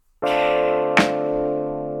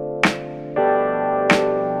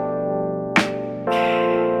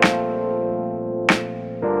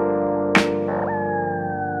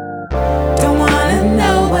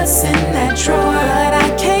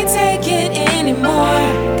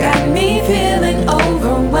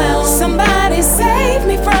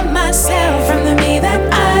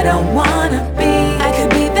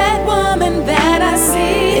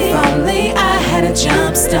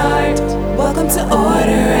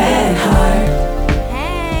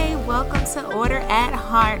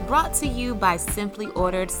Heart, brought to you by Simply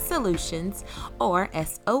Ordered Solutions, or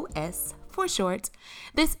SOS for short.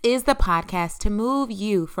 This is the podcast to move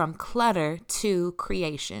you from clutter to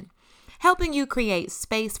creation, helping you create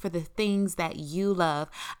space for the things that you love.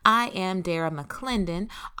 I am Dara McClendon,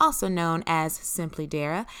 also known as Simply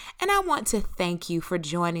Dara, and I want to thank you for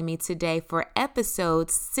joining me today for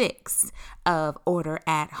episode 6 of Order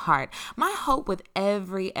at Heart. My hope with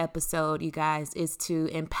every episode, you guys, is to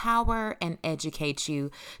empower and educate you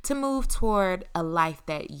to move toward a life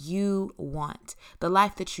that you want, the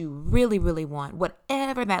life that you really, really want,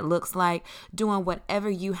 whatever that looks like, doing whatever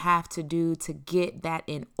you have to do to get that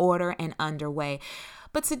in order and underway.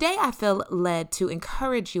 But today I feel led to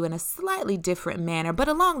encourage you in a slightly different manner, but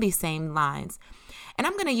along these same lines. And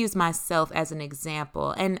I'm going to use myself as an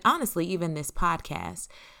example, and honestly, even this podcast.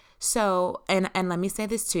 So, and let me say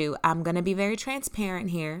this too, I'm going to be very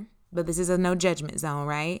transparent here, but this is a no judgment zone,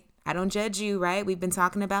 right? I don't judge you, right? We've been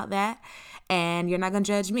talking about that, and you're not going to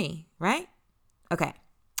judge me, right? Okay.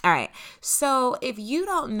 All right. So if you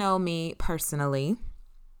don't know me personally,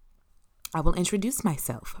 I will reintroduce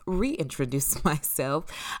myself.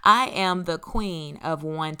 I am the queen of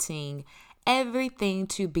wanting everything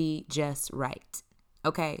to be just right.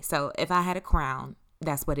 Okay. So if I had a crown,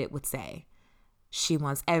 that's what it would say. She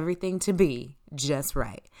wants everything to be just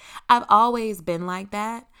right. I've always been like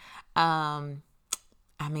that.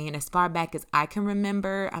 As far back as I can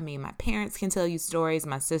remember, my parents can tell you stories,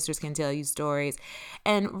 my sisters can tell you stories,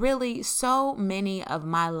 and really so many of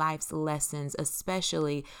my life's lessons,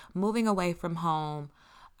 especially moving away from home.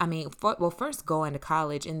 First going to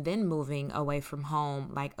college and then moving away from home,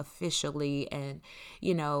 like officially, and,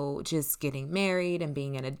 just getting married and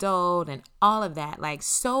being an adult and all of that. Like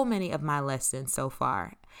so many of my lessons so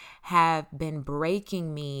far have been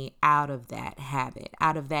breaking me out of that habit,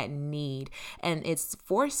 out of that need. And it's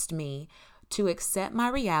forced me to accept my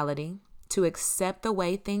reality, to accept the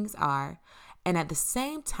way things are, and at the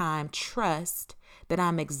same time, trust that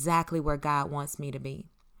I'm exactly where God wants me to be.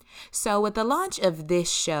 So with the launch of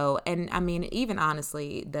this show, and even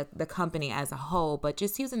honestly, the company as a whole, but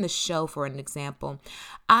just using the show for an example,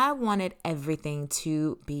 I wanted everything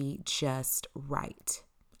to be just right.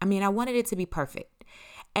 I wanted it to be perfect.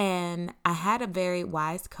 And I had a very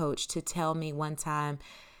wise coach to tell me one time,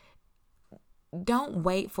 don't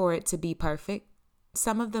wait for it to be perfect.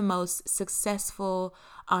 Some of the most successful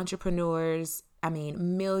entrepreneurs,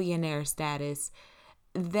 millionaire status,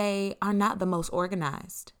 they are not the most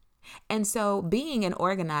organized. And so being an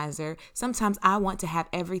organizer, sometimes I want to have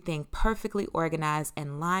everything perfectly organized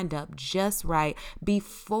and lined up just right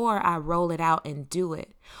before I roll it out and do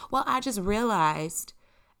it. Well, I just realized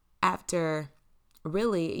after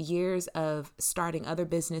really years of starting other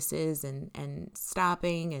businesses and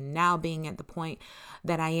stopping and now being at the point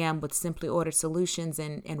that I am with Simply Ordered Solutions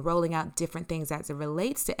and rolling out different things as it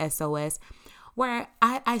relates to SOS, where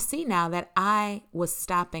I see now that I was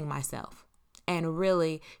stopping myself. And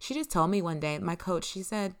really, she just told me one day, my coach, she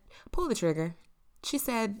said, pull the trigger. She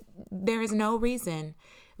said, there is no reason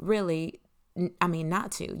really,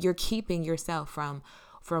 not to. You're keeping yourself from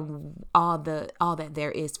all that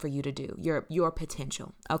there is for you to do, your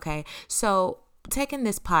potential. Okay. So taking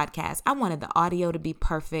this podcast, I wanted the audio to be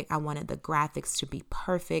perfect. I wanted the graphics to be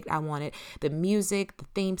perfect. I wanted the music, the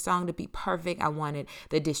theme song to be perfect. I wanted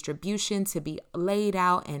the distribution to be laid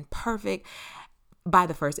out and perfect by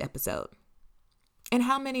the first episode. And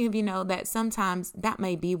how many of you know that sometimes that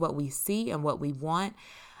may be what we see and what we want,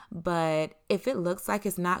 but if it looks like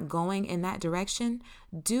it's not going in that direction,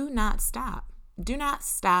 do not stop. Do not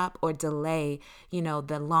stop or delay,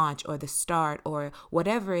 the launch or the start or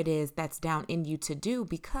whatever it is that's down in you to do,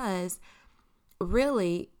 because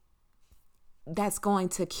really that's going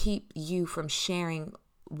to keep you from sharing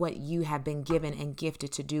what you have been given and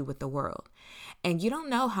gifted to do with the world. And you don't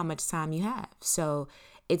know how much time you have. So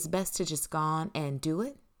it's best to just go on and do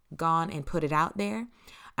it, go on and put it out there.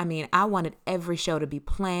 I wanted every show to be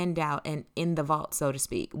planned out and in the vault, so to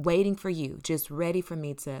speak, waiting for you, just ready for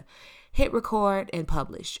me to hit record and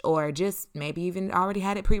publish, or just maybe even already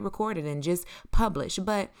had it pre-recorded and just publish.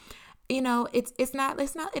 But, it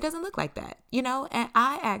doesn't look like that,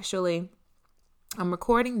 and I'm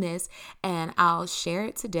recording this and I'll share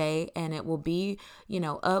it today, and it will be,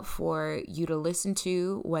 up for you to listen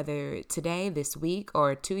to, whether today, this week,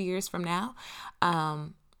 or 2 years from now.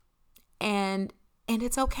 And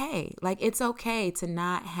it's okay. Like, it's okay to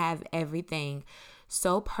not have everything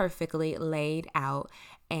so perfectly laid out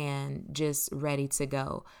and just ready to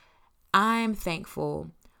go. I'm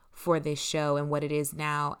thankful for this show and what it is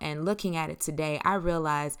now. And looking at it today, I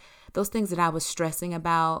realized those things that I was stressing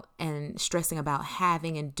about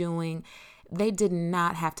having and doing, they did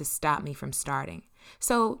not have to stop me from starting.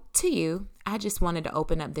 So to you, I just wanted to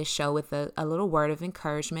open up this show with a little word of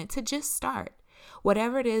encouragement to just start.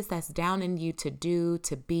 Whatever it is that's down in you to do,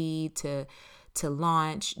 to be, to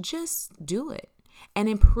launch, just do it and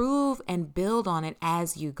improve and build on it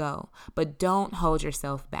as you go. But don't hold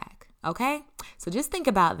yourself back. Okay, so just think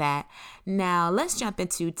about that. Now let's jump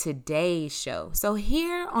into today's show. So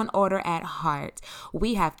here on Order at Heart,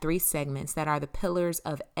 we have 3 segments that are the pillars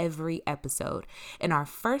of every episode. In our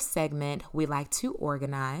first segment, we like to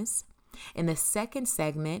organize. In the second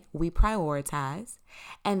segment, we prioritize.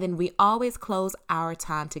 And then we always close our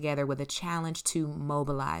time together with a challenge to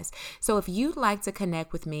mobilize. So if you'd like to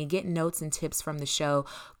connect with me, get notes and tips from the show,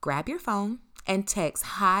 grab your phone and text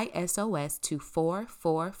HI SOS to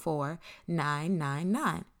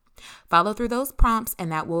 444999. Follow through those prompts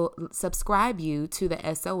and that will subscribe you to the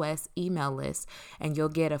SOS email list, and you'll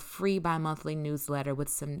get a free bi-monthly newsletter with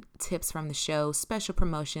some tips from the show, special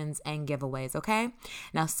promotions, and giveaways, okay?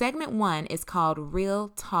 Now, segment 1 is called Real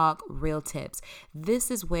Talk, Real Tips.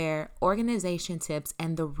 This is where organization tips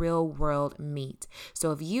and the real world meet.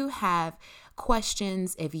 So if you have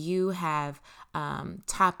questions, if you have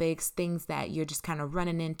topics, things that you're just kind of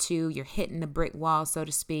running into, you're hitting the brick wall, so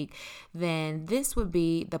to speak, then this would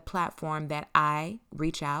be the platform that I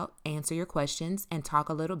reach out, answer your questions, and talk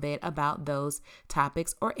a little bit about those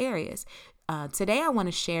topics or areas. Today, I want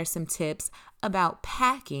to share some tips about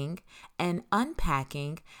packing and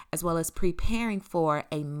unpacking, as well as preparing for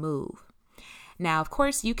a move. Now, of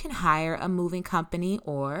course, you can hire a moving company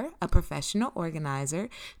or a professional organizer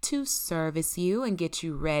to service you and get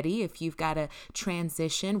you ready if you've got to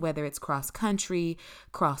transition, whether it's cross country,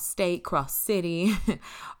 cross state, cross city,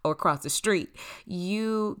 or cross the street.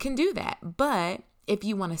 You can do that. But if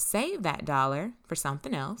you want to save that dollar for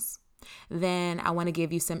something else, then I want to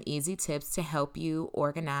give you some easy tips to help you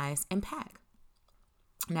organize and pack.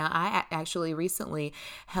 Now, I actually recently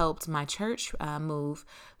helped my church move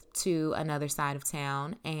to another side of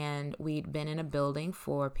town, and we'd been in a building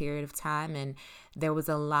for a period of time, and there was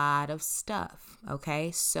a lot of stuff.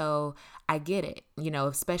 Okay, so I get it,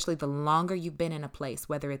 especially the longer you've been in a place,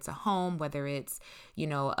 whether it's a home, whether it's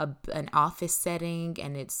an office setting,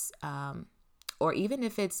 and it's or even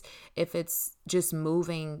if it's just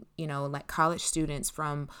moving, like college students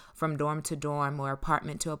from dorm to dorm or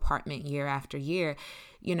apartment to apartment year after year,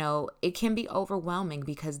 it can be overwhelming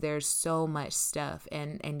because there's so much stuff,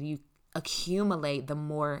 and you accumulate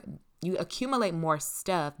more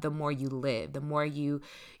stuff the more you live, the more you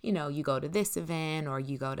go to this event, or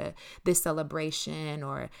you go to this celebration,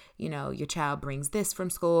 or your child brings this from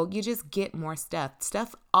school. You just get more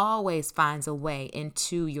stuff always finds a way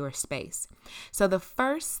into your space. So the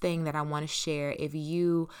first thing that I want to share, if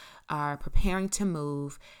you are preparing to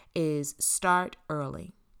move, is start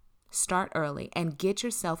early and get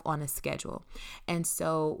yourself on a schedule. And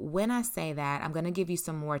so when I say that, I'm going to give you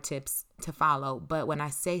some more tips to follow. But when I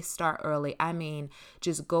say start early, I mean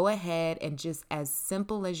just go ahead and just as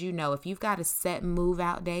simple as if you've got a set move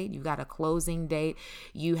out date, you've got a closing date,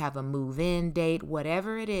 you have a move in date,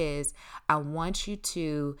 whatever it is, I want you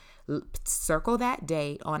to circle that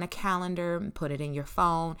date on a calendar, put it in your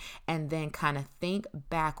phone, and then kind of think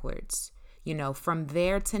backwards, from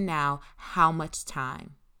there to now, how much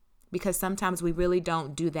time? Because sometimes we really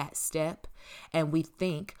don't do that step, and we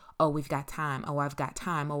think, oh, we've got time. Oh, I've got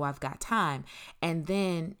time. Oh, I've got time. And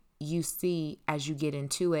then you see as you get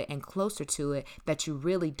into it and closer to it that you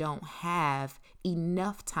really don't have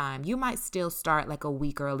enough time. You might still start like a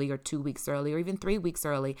week early or 2 weeks early or even 3 weeks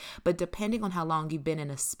early. But depending on how long you've been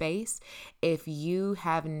in a space, if you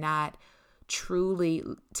have not truly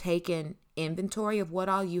taken inventory of what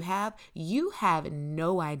all you have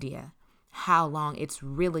no idea how long it's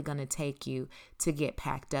really going to take you to get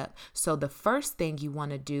packed up. So the first thing you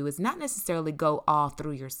want to do is not necessarily go all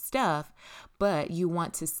through your stuff, but you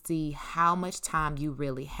want to see how much time you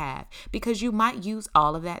really have, because you might use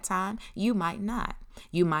all of that time. You might not.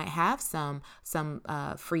 You might have some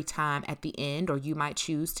free time at the end, or you might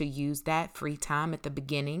choose to use that free time at the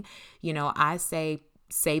beginning. I say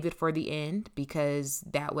save it for the end, because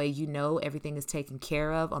that way everything is taken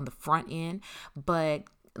care of on the front end. But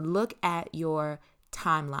look at your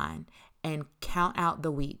timeline and count out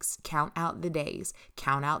the weeks, count out the days,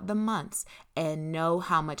 count out the months, and know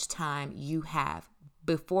how much time you have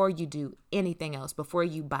before you do anything else, before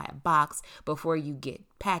you buy a box, before you get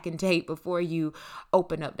packing tape, before you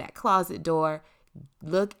open up that closet door.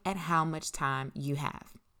 Look at how much time you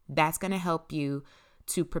have. That's going to help you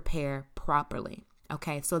to prepare properly.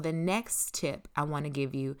 Okay, so the next tip I want to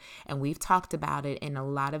give you, and we've talked about it in a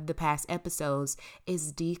lot of the past episodes,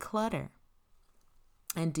 is declutter.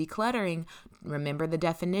 And decluttering, remember the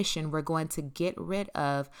definition, we're going to get rid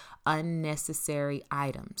of unnecessary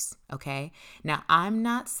items. Okay. Now, I'm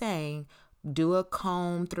not saying do a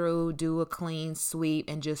comb through, do a clean sweep,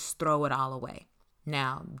 and just throw it all away.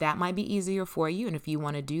 Now, that might be easier for you. And if you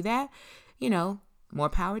want to do that, more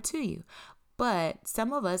power to you. But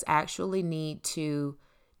some of us actually need to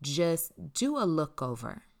just do a look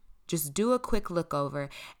over. Just do a quick look over,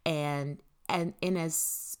 and in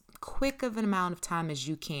as quick of an amount of time as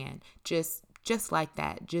you can, just like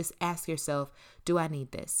that, just ask yourself, do I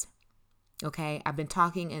need this? Okay, I've been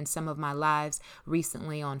talking in some of my lives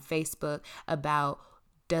recently on Facebook about,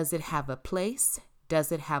 does it have a place?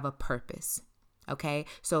 Does it have a purpose? Okay,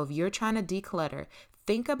 so if you're trying to declutter,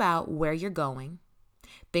 think about where you're going.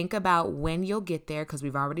 Think about when you'll get there, because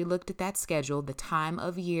we've already looked at that schedule, the time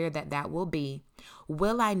of year that will be.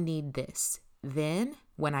 Will I need this then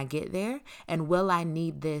when I get there? And will I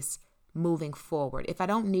need this moving forward? If I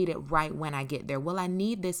don't need it right when I get there, will I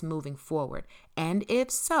need this moving forward? And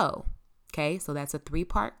if so, okay, so that's a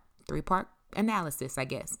three-part analysis, I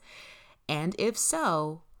guess. And if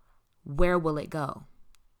so, where will it go?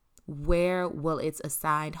 Where will its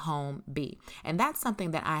assigned home be? And that's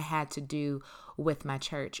something that I had to do with my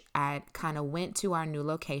church. I kind of went to our new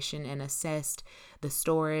location and assessed the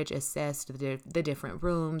storage, assessed the different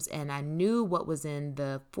rooms, and I knew what was in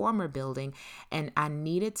the former building, and I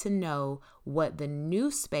needed to know what the new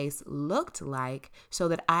space looked like so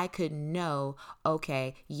that I could know,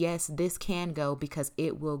 okay, yes, this can go because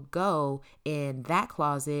it will go in that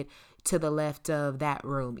closet to the left of that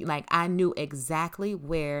room. Like, I knew exactly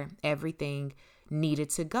where everything needed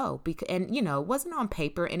to go, and it wasn't on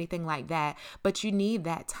paper or anything like that, but you need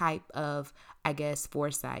that type of, I guess,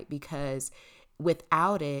 foresight, because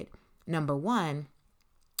without it, number one,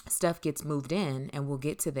 stuff gets moved in, and we'll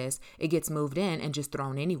get to this, it gets moved in and just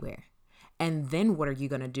thrown anywhere. And then what are you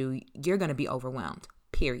going to do? You're going to be overwhelmed.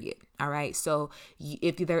 Period. All right. So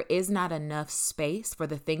if there is not enough space for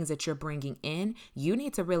the things that you're bringing in, you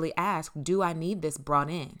need to really ask, do I need this brought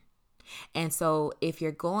in? And so if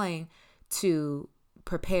you're going to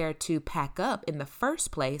prepare to pack up in the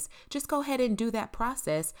first place, just go ahead and do that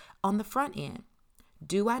process on the front end.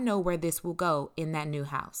 Do I know where this will go in that new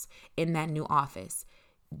house, in that new office?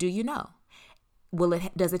 Do you know?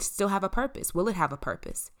 Does it still have a purpose? Will it have a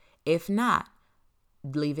purpose? If not,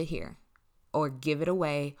 leave it here, or give it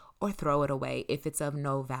away, or throw it away if it's of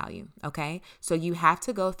no value. Okay. So you have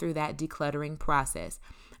to go through that decluttering process.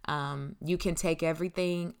 You can take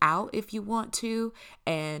everything out if you want to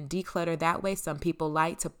and declutter that way. Some people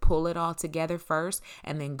like to pull it all together first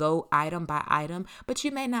and then go item by item, but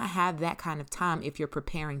you may not have that kind of time if you're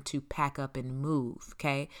preparing to pack up and move.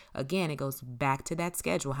 Okay. Again, it goes back to that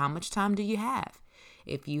schedule. How much time do you have?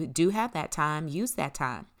 If you do have that time, use that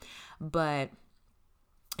time. But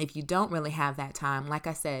if you don't really have that time, like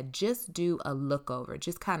I said, just do a look over.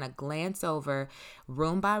 Just kind of glance over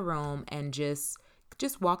room by room and just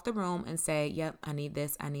walk the room and say, yep, I need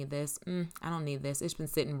this. I need this. I don't need this. It's been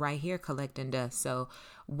sitting right here collecting dust. So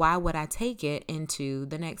why would I take it into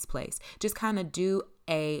the next place? Just kind of do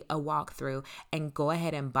a walkthrough and go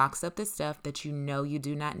ahead and box up the stuff that you know you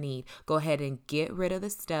do not need. Go ahead and get rid of the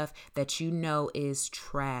stuff that you know is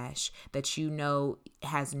trash, that you know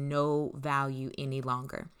has no value any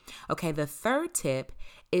longer. Okay, the third tip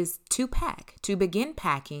is to begin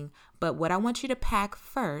packing. But what I want you to pack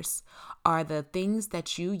first are the things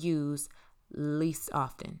that you use less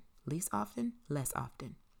often. The stuff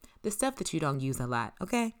that you don't use a lot,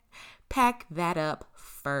 okay? Pack that up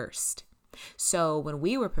first. So when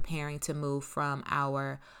we were preparing to move from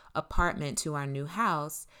our apartment to our new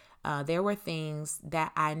house, there were things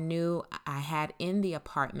that I knew I had in the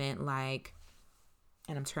apartment, like,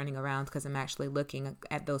 and I'm turning around because I'm actually looking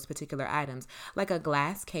at those particular items, like a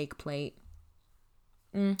glass cake plate.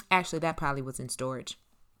 Actually, that probably was in storage.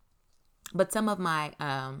 But some of my,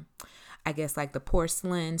 I guess, like the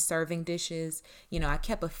porcelain serving dishes, I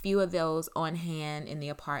kept a few of those on hand in the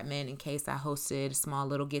apartment in case I hosted a small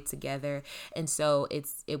little get together. And so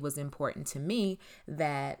it was important to me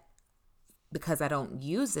that, because I don't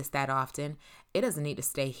use this that often, it doesn't need to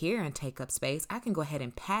stay here and take up space. I can go ahead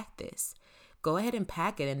and pack this. Go ahead and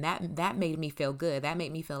pack it. And that made me feel good. That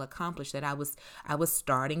made me feel accomplished, that I was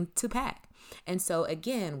starting to pack. And so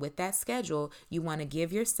again, with that schedule, you want to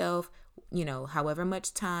give yourself, however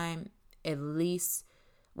much time, at least,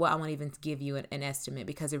 well, I won't even give you an estimate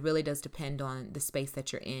because it really does depend on the space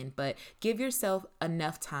that you're in, but give yourself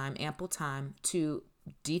enough time, ample time to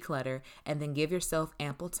declutter, and then give yourself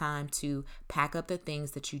ample time to pack up the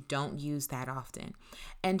things that you don't use that often,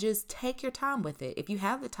 and just take your time with it. If you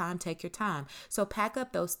have the time, take your time. So pack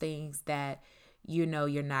up those things that you're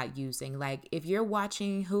not using. Like if you're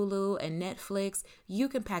watching Hulu and Netflix, you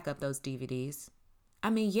can pack up those DVDs. I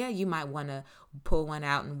mean, yeah, you might want to pull one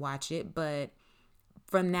out and watch it, but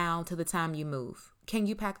from now to the time you move, can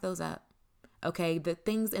you pack those up? Okay, the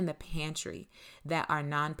things in the pantry that are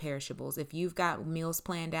non-perishables. If you've got meals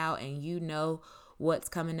planned out and you know what's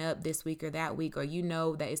coming up this week or that week, or you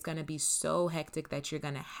know that it's going to be so hectic that you're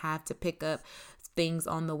going to have to pick up things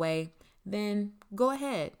on the way, then go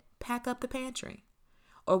ahead, pack up the pantry.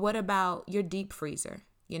 Or what about your deep freezer?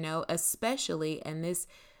 Especially, and this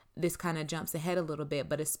kind of jumps ahead a little bit,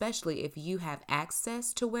 but especially if you have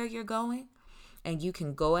access to where you're going and you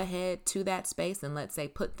can go ahead to that space and, let's say,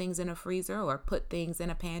 put things in a freezer or put things in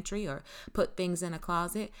a pantry or put things in a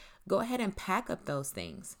closet, go ahead and pack up those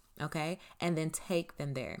things, okay? And then take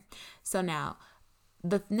them there. So now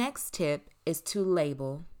the next tip is to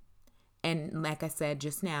label. And like I said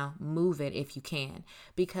just now, move it if you can,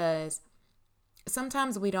 because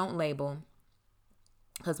sometimes we don't label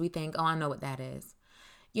because we think, oh, I know what that is,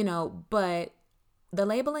 but the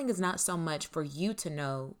labeling is not so much for you to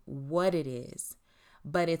know what it is,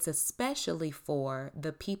 but it's especially for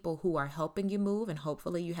the people who are helping you move. And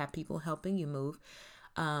hopefully you have people helping you move.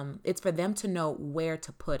 It's for them to know where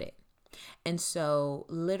to put it. And so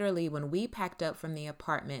literally when we packed up from the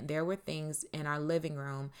apartment, there were things in our living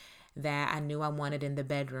room that I knew I wanted in the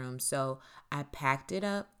bedroom. So I packed it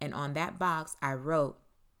up, and on that box, I wrote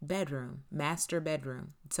bedroom, master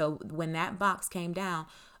bedroom. So when that box came down,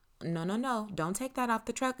 no, don't take that off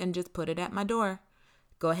the truck and just put it at my door.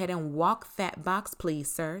 Go ahead and walk that box, please,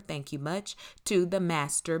 sir, thank you much, to the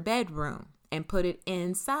master bedroom and put it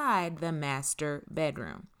inside the master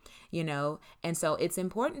bedroom, And so it's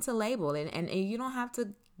important to label it, and you don't have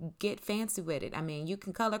to get fancy with it. I mean, you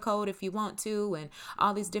can color code if you want to and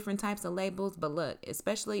all these different types of labels. But look,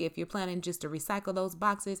 especially if you're planning just to recycle those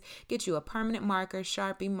boxes, get you a permanent marker,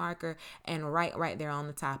 Sharpie marker, and write right there on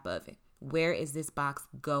the top of it. Where is this box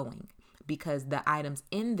going? Because the items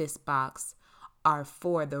in this box are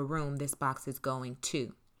for the room this box is going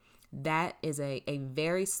to. That is a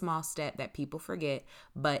very small step that people forget,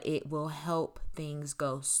 but it will help things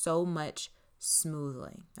go so much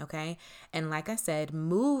smoothly. Okay. And like I said,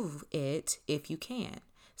 move it if you can.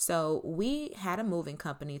 So we had a moving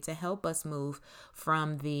company to help us move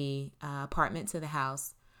from the apartment to the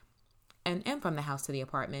house and from the house to the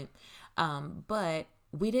apartment. But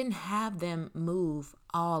we didn't have them move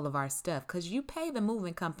all of our stuff because you pay the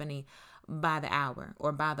moving company by the hour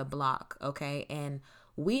or by the block. Okay. And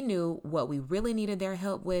we knew what we really needed their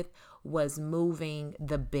help with was moving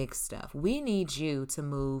the big stuff. We need you to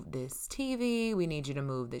move this TV. We need you to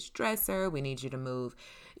move this dresser. We need you to move,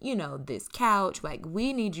 this couch. Like,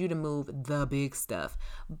 we need you to move the big stuff,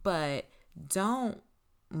 but don't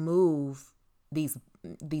move these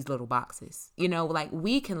little boxes. Like,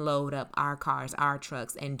 we can load up our cars, our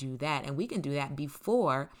trucks, and do that. And we can do that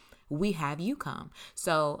before we have you come.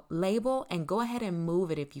 So label and go ahead and move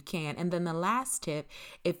it if you can. And then the last tip,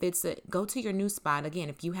 go to your new spot again,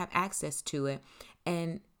 if you have access to it,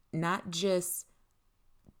 and not just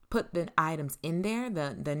put the items in there,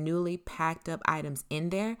 the newly packed up items in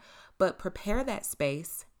there, but prepare that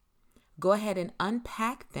space. Go ahead and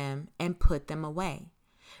unpack them and put them away.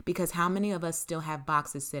 Because how many of us still have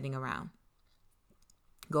boxes sitting around?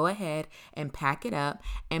 Go ahead and pack it up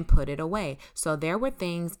and put it away. So there were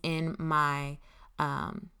things in my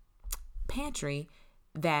pantry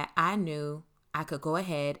that I knew I could go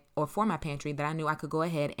ahead, or for my pantry that I knew I could go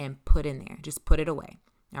ahead and put in there. Just put it away.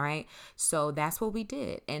 All right. So that's what we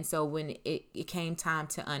did. And so when it came time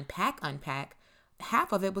to unpack,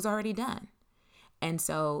 half of it was already done. And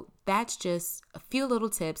so that's just a few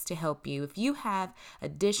little tips to help you. If you have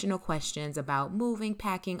additional questions about moving,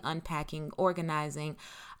 packing, unpacking, organizing,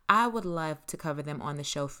 I would love to cover them on the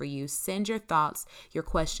show for you. Send your thoughts, your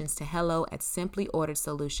questions to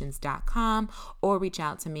hello@simplyorderedsolutions.com or reach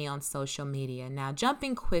out to me on social media. Now,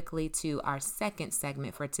 jumping quickly to our second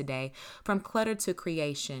segment for today, From Clutter to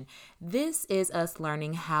Creation. This is us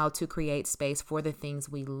learning how to create space for the things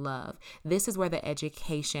we love. This is where the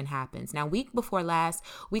education happens. Now, week before last,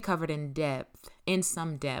 we covered in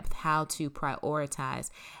some depth, how to prioritize.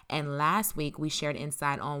 And last week, we shared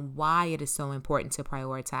insight on why it is so important to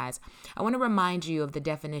prioritize. I want to remind you of the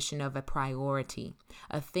definition of a priority,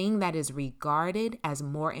 a thing that is regarded as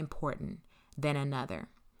more important than another.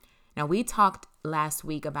 Now, we talked last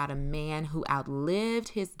week about a man who outlived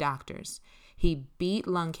his doctors. He beat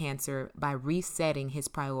lung cancer by resetting his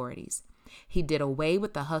priorities. He did away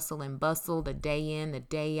with the hustle and bustle, the day in, the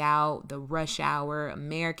day out, the rush hour,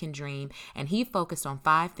 American dream, and he focused on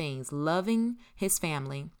 5 things: loving his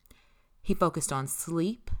family. He focused on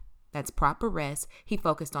sleep. That's proper rest. He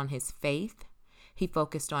focused on his faith. He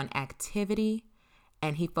focused on activity.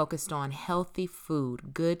 And he focused on healthy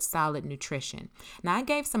food, good, solid nutrition. Now, I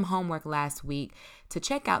gave some homework last week to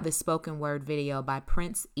check out this spoken word video by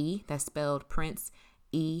Prince E. That's spelled Prince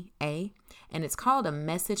E-A. And it's called A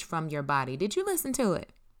Message from Your Body. Did you listen to it?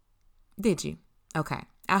 Did you? Okay.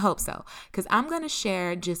 I hope so, because I'm going to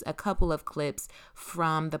share just a couple of clips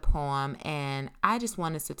from the poem, and I just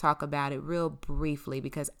want us to talk about it real briefly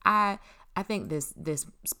because I think this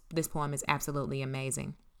poem is absolutely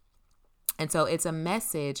amazing. And so it's a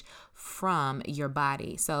message from your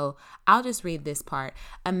body. So I'll just read this part.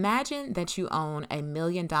 Imagine that you own $1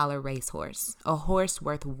 million racehorse, a horse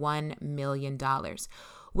worth $1 million.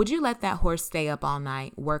 Would you let that horse stay up all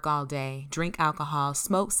night, work all day, drink alcohol,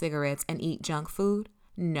 smoke cigarettes, and eat junk food?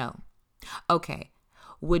 No. Okay.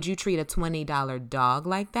 Would you treat a $20 dog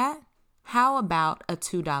like that? How about a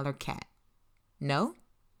 $2 cat? No?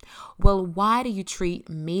 Well, why do you treat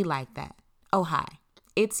me like that? Oh, hi.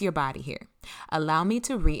 It's your body here. Allow me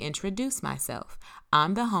to reintroduce myself.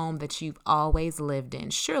 I'm the home that you've always lived in.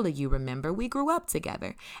 Surely you remember we grew up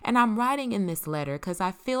together. And I'm writing in this letter because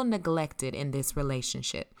I feel neglected in this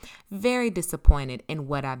relationship. Very disappointed in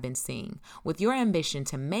what I've been seeing. With your ambition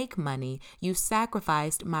to make money, you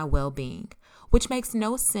sacrificed my well-being, which makes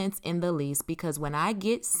no sense in the least because when I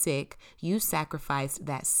get sick, you sacrificed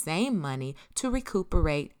that same money to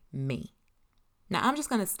recuperate me. Now, I'm just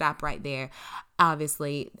going to stop right there.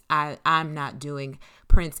 Obviously, I'm not doing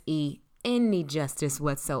Prince E any justice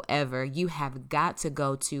whatsoever. You have got to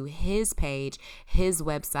go to his page, his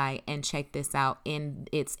website, and check this out in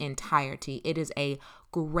its entirety. It is a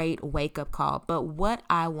great wake-up call. But what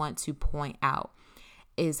I want to point out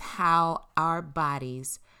is how our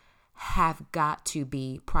bodies have got to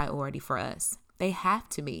be priority for us. They have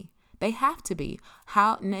to be. They have to be.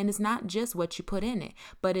 And it's not just what you put in it,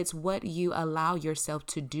 but it's what you allow yourself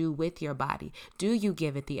to do with your body. Do you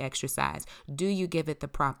give it the exercise? Do you give it the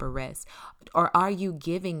proper rest? Or are you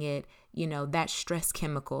giving it, that stress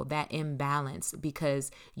chemical, that imbalance because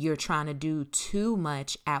you're trying to do too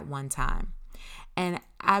much at one time? And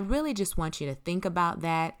I really just want you to think about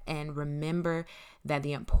that and remember that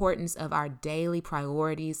the importance of our daily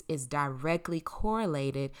priorities is directly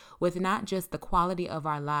correlated with not just the quality of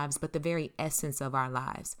our lives, but the very essence of our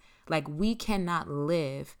lives. Like, we cannot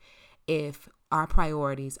live if our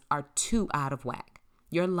priorities are too out of whack.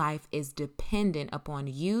 Your life is dependent upon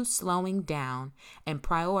you slowing down and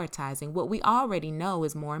prioritizing what we already know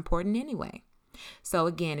is more important anyway. So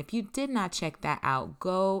again, if you did not check that out,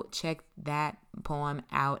 go check that poem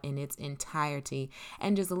out in its entirety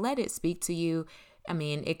and just let it speak to you. I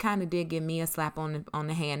mean, it kind of did give me a slap on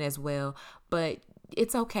the hand as well, but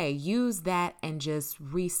it's okay. Use that and just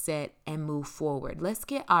reset and move forward. Let's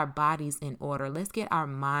get our bodies in order. Let's get our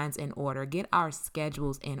minds in order. Get our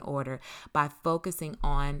schedules in order by focusing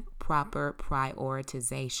on proper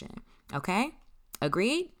prioritization. Okay?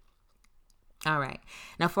 Agreed? All right.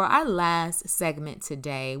 Now for our last segment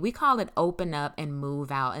today, we call it Open Up and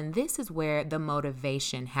Move Out. And this is where the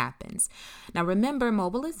motivation happens. Now remember,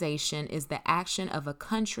 mobilization is the action of a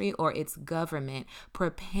country or its government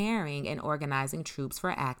preparing and organizing troops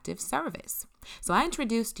for active service. So I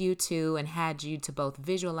introduced you to and had you to both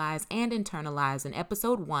visualize and internalize in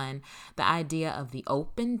episode 1, the idea of the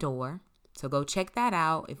open door. So go check that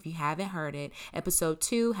out if you haven't heard it. Episode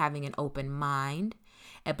 2, having an open mind.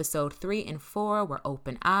 Episode 3 and 4 were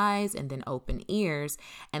open eyes and then open ears.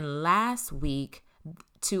 And last week,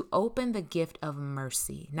 to open the gift of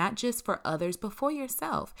mercy, not just for others, but for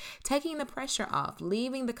yourself, taking the pressure off,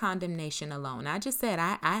 leaving the condemnation alone. I just said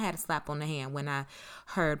I had a slap on the hand when I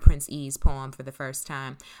heard Prince E's poem for the first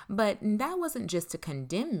time, but that wasn't just to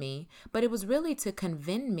condemn me, but it was really to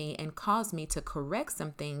convince me and cause me to correct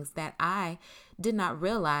some things that I did not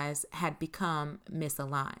realize had become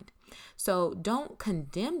misaligned. So don't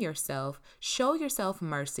condemn yourself, show yourself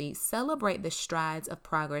mercy, celebrate the strides of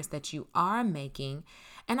progress that you are making.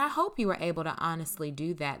 And I hope you were able to honestly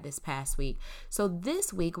do that this past week. So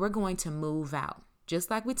this week, we're going to move out. Just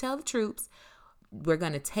like we tell the troops, we're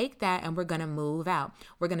going to take that and we're going to move out.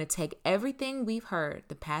 We're going to take everything we've heard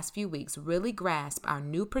the past few weeks, really grasp our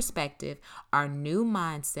new perspective, our new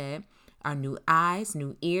mindset, our new eyes,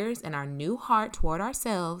 new ears, and our new heart toward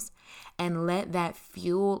ourselves, and let that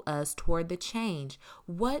fuel us toward the change.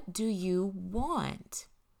 What do you want?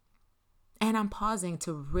 And I'm pausing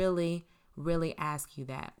to really ask you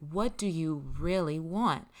that. What do you really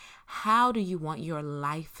want? How do you want your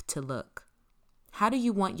life to look? How do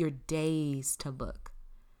you want your days to look?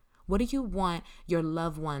 What do you want your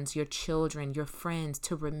loved ones, your children, your friends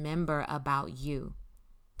to remember about you?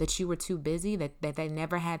 that you were too busy, that they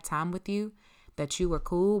never had time with you, that you were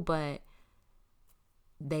cool, but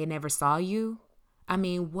they never saw you? I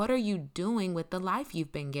mean, what are you doing with the life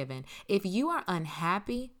you've been given? If you are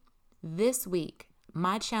unhappy this week,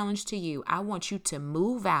 my challenge to you, I want you to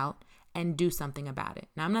move out and do something about it.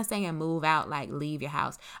 Now, I'm not saying move out like leave your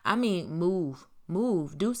house. I mean,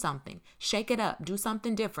 move, do something, shake it up, do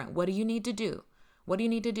something different. What do you need to do? What do you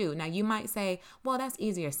need to do? Now, you might say, well, that's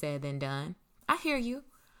easier said than done. I hear you,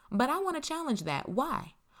 but I want to challenge that.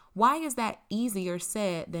 Why? Why is that easier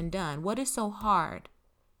said than done? What is so hard?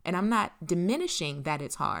 And I'm not diminishing that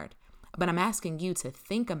it's hard, but I'm asking you to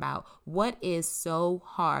think about what is so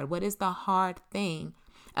hard. What is the hard thing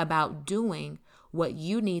about doing what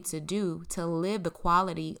you need to do to live the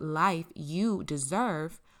quality life you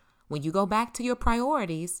deserve? When you go back to your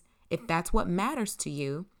priorities, if that's what matters to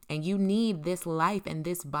you and you need this life and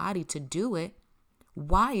this body to do it,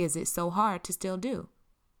 why is it so hard to still do?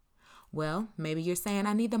 Well, maybe you're saying,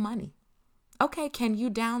 I need the money. Okay, can you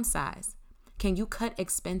downsize? Can you cut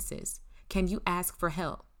expenses? Can you ask for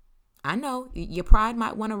help? I know your pride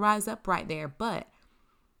might want to rise up right there, but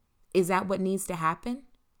is that what needs to happen?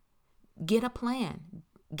 Get a plan.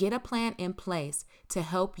 Get a plan in place to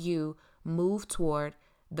help you move toward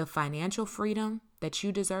the financial freedom that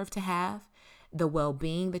you deserve to have, the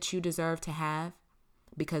well-being that you deserve to have.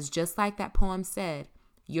 Because just like that poem said,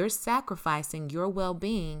 you're sacrificing your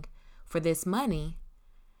well-being for this money.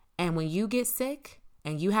 And when you get sick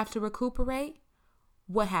and you have to recuperate,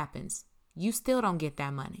 what happens? You still don't get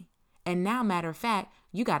that money. And now, matter of fact,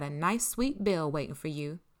 you got a nice sweet bill waiting for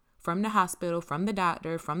you from the hospital, from the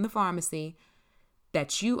doctor, from the pharmacy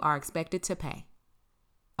that you are expected to pay.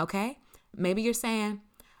 Okay? Maybe you're saying,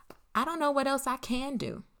 I don't know what else I can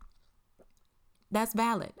do. That's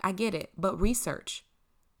valid. I get it. But research.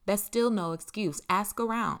 That's still no excuse. Ask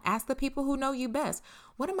around. Ask the people who know you best.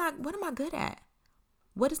 What am I good at?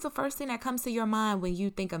 What is the first thing that comes to your mind when you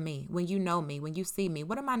think of me, when you know me, when you see me?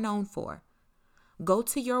 What am I known for? Go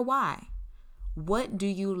to your why. What do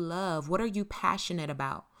you love? What are you passionate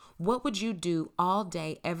about? What would you do all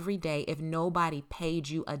day, every day, if nobody paid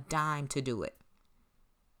you a dime to do it?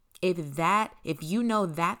 If you know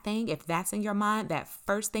that thing, if that's in your mind, that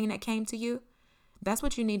first thing that came to you, that's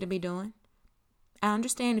what you need to be doing. I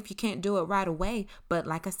understand if you can't do it right away, but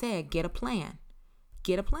like I said, get a plan.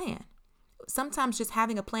 Get a plan. Sometimes just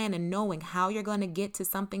having a plan and knowing how you're going to get to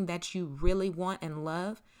something that you really want and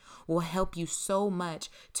love will help you so much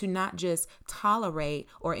to not just tolerate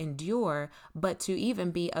or endure, but to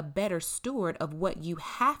even be a better steward of what you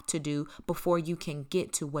have to do before you can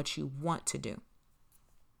get to what you want to do.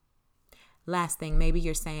 Last thing, maybe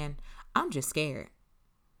you're saying, I'm just scared.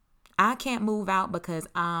 I can't move out because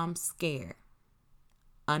I'm scared.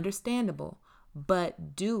 Understandable,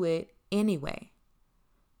 but do it anyway.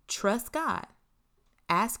 Trust God.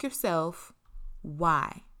 Ask yourself,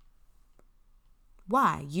 why?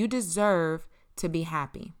 Why? You deserve to be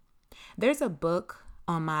happy. There's a book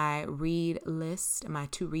on my read list, my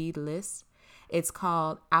to read list. It's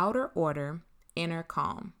called Outer Order, Inner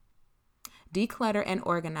Calm. Declutter and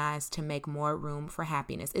organize to make more room for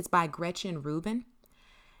happiness. It's by Gretchen Rubin.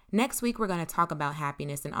 Next week, we're going to talk about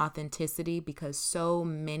happiness and authenticity because so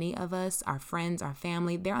many of us, our friends, our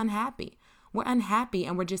family, they're unhappy. We're unhappy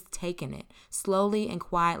and we're just taking it, slowly and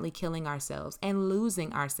quietly killing ourselves and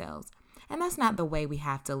losing ourselves. And that's not the way we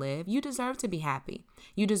have to live. You deserve to be happy.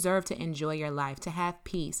 You deserve to enjoy your life, to have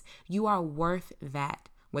peace. You are worth that.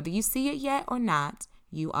 Whether you see it yet or not,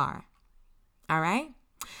 you are. All right?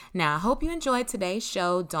 Now, I hope you enjoyed today's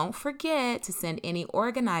show. Don't forget to send any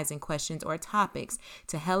organizing questions or topics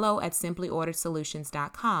to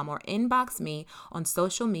hello@simplyorderedsolutions.com or inbox me on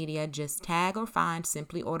social media. Just tag or find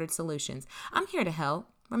Simply Ordered Solutions. I'm here to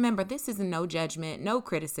help. Remember, this is no judgment, no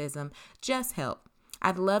criticism, just help.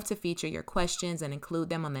 I'd love to feature your questions and include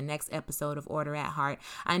them on the next episode of Order at Heart.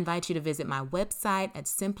 I invite you to visit my website at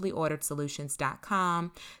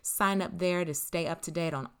simplyorderedsolutions.com. Sign up there to stay up to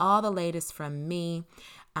date on all the latest from me.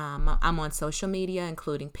 I'm on social media,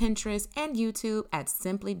 including Pinterest and YouTube at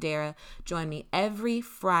Simply Dara. Join me every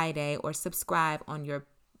Friday or subscribe on your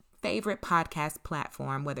favorite podcast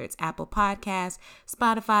platform, whether it's Apple Podcasts,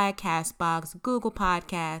 Spotify, Castbox, Google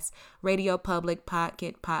Podcasts, Radio Public,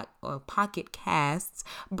 Pocket Casts,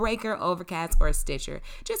 Breaker, Overcast, or Stitcher.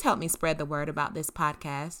 Just help me spread the word about this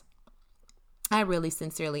podcast. I really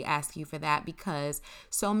sincerely ask you for that because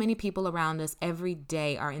so many people around us every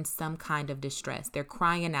day are in some kind of distress. They're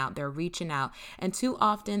crying out, they're reaching out, and too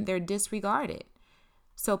often they're disregarded.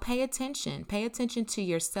 So pay attention. Pay attention to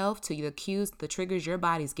yourself, to the cues, the triggers your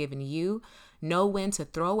body's giving you. Know when to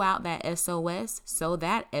throw out that SOS so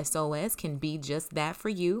that SOS can be just that for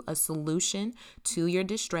you, a solution to your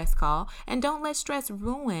distress call. And don't let stress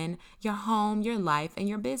ruin your home, your life, and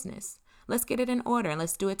your business. Let's get it in order and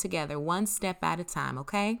let's do it together, one step at a time,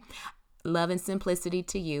 okay? Love and simplicity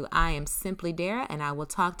to you. I am Simply Dara, and I will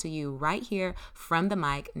talk to you right here from the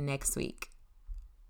mic next week.